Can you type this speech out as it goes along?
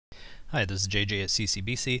Hi, this is JJ at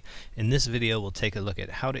CCBC. In this video, we'll take a look at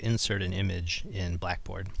how to insert an image in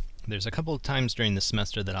Blackboard. There's a couple of times during the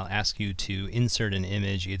semester that I'll ask you to insert an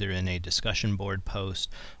image either in a discussion board post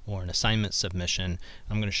or an assignment submission.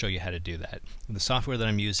 I'm going to show you how to do that. The software that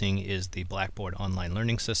I'm using is the Blackboard online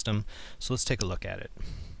learning system, so let's take a look at it.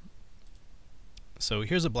 So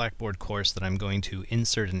here's a Blackboard course that I'm going to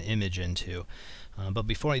insert an image into. But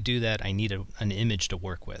before I do that, I need an image to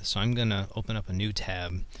work with. So I'm going to open up a new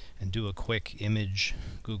tab and do a quick image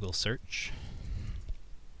Google search.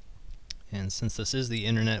 And since this is the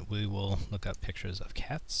internet, we will look up pictures of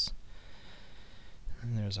cats.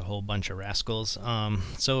 And there's a whole bunch of rascals.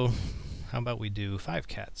 So how about we do 5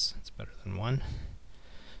 cats? It's better than 1.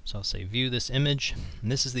 So I'll say view this image,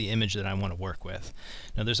 and this is the image that I want to work with.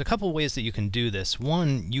 Now there's a couple ways that you can do this.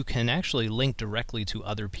 One, you can actually link directly to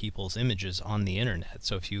other people's images on the internet.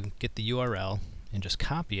 So if you get the URL and just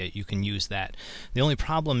copy it, you can use that. The only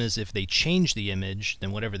problem is if they change the image,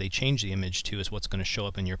 then whatever they change the image to is what's going to show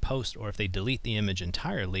up in your post, or if they delete the image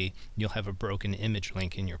entirely, you'll have a broken image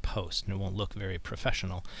link in your post, and it won't look very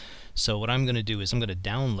professional. So what I'm going to do is I'm going to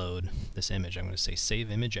download this image. I'm going to say save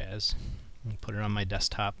image as, and put it on my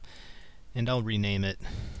desktop, and I'll rename it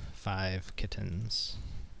 5 kittens.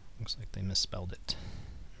 Looks like they misspelled it.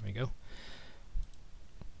 There we go.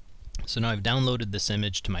 So now I've downloaded this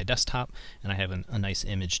image to my desktop, and I have a nice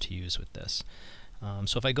image to use with this.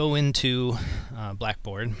 So if I go into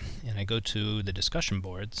Blackboard and I go to the discussion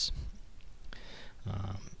boards,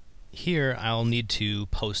 here I'll need to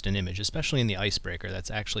post an image, especially in the icebreaker. That's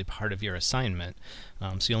actually part of your assignment.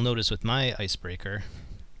 So you'll notice with my icebreaker,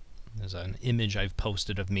 there's an image I've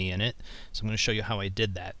posted of me in it. So I'm going to show you how I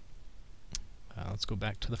did that. Let's go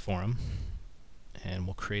back to the forum, and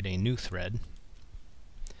we'll create a new thread.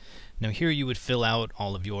 Now here you would fill out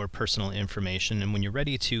all of your personal information, and when you're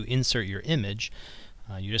ready to insert your image,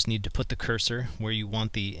 you just need to put the cursor where you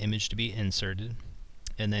want the image to be inserted.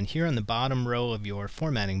 And then here on the bottom row of your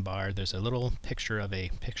formatting bar, there's a little picture of a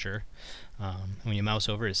picture. When you mouse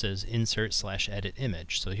over, it says insert/edit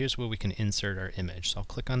image. So here's where we can insert our image. So I'll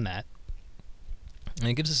click on that. And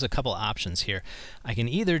it gives us a couple options here. I can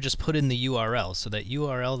either just put in the URL, so that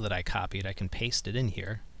URL that I copied, I can paste it in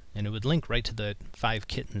here, and it would link right to the 5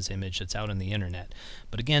 kittens image that's out on the internet.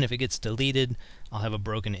 But again, if it gets deleted, I'll have a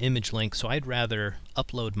broken image link, so I'd rather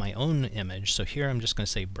upload my own image. So here I'm just going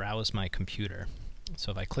to say browse my computer.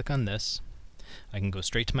 So if I click on this, I can go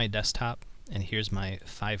straight to my desktop, and here's my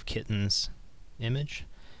 5 kittens image,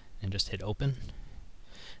 and just hit open.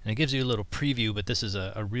 And it gives you a little preview, but this is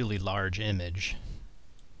a really large image.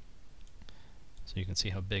 So you can see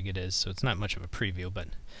how big it is. So it's not much of a preview, but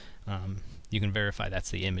you can verify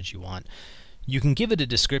that's the image you want. You can give it a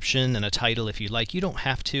description and a title if you like. You don't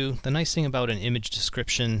have to. The nice thing about an image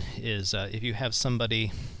description is if you have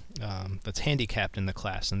somebody that's handicapped in the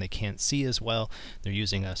class and they can't see as well, they're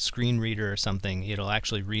using a screen reader or something, it'll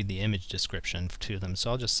actually read the image description to them.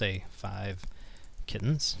 So I'll just say 5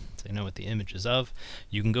 kittens, so they know what the image is of.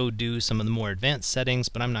 You can go do some of the more advanced settings,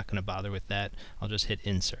 but I'm not going to bother with that. I'll just hit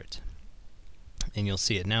insert. And you'll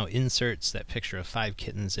see it now inserts that picture of 5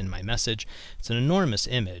 kittens in my message. It's an enormous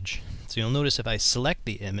image. So you'll notice if I select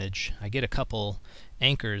the image, I get a couple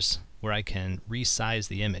anchors where I can resize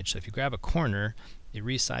the image. So if you grab a corner, it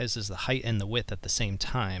resizes the height and the width at the same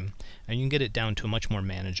time, and you can get it down to a much more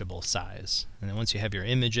manageable size. And then once you have your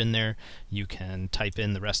image in there, you can type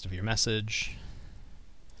in the rest of your message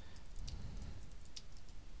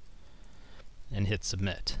and hit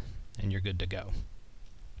submit, and you're good to go.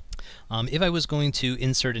 If I was going to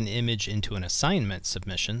insert an image into an assignment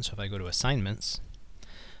submission, so if I go to assignments,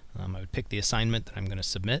 I would pick the assignment that I'm going to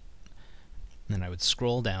submit, and then I would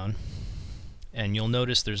scroll down, and you'll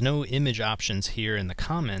notice there's no image options here in the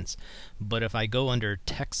comments, but if I go under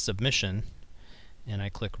text submission and I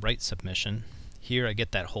click write submission, here I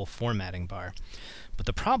get that whole formatting bar. But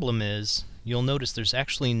the problem is, you'll notice there's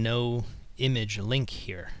actually no image link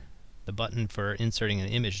here. The button for inserting an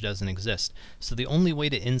image doesn't exist. So the only way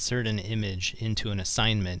to insert an image into an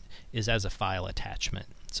assignment is as a file attachment.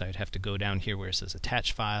 So I'd have to go down here where it says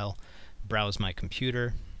attach file, browse my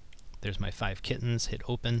computer, there's my 5 kittens, hit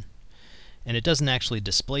open, and it doesn't actually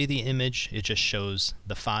display the image, it just shows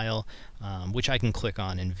the file, which I can click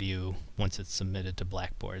on and view once it's submitted to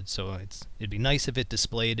Blackboard. So it'd be nice if it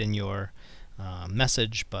displayed in your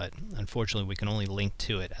message, but unfortunately we can only link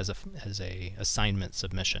to it as a assignment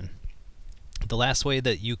submission. The last way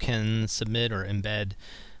that you can submit or embed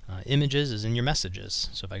images is in your messages.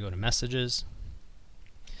 So if I go to messages,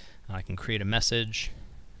 I can create a message.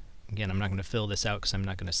 Again, I'm not going to fill this out because I'm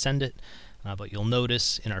not going to send it, but you'll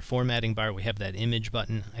notice in our formatting bar we have that image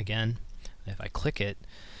button again. If I click it,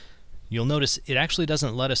 You'll notice it actually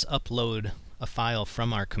doesn't let us upload a file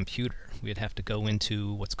from our computer. We'd have to go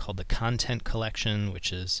into what's called the content collection,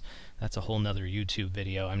 that's a whole nother YouTube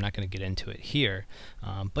video. I'm not going to get into it here,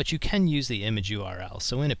 but you can use the image URL.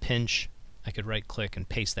 So in a pinch, I could right click and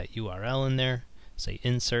paste that URL in there, say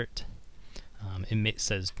insert. It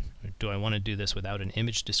says, do I want to do this without an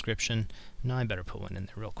image description? No, I better put one in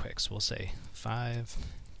there real quick. So we'll say 5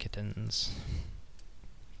 kittens,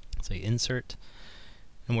 say insert,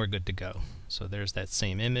 and we're good to go. So there's that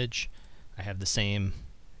same image. I have the same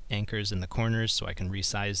anchors in the corners so I can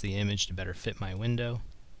resize the image to better fit my window.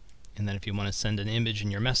 And then if you want to send an image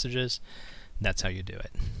in your messages, that's how you do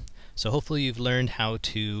it. So hopefully you've learned how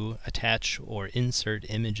to attach or insert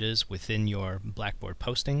images within your Blackboard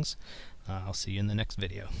postings. I'll see you in the next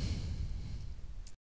video.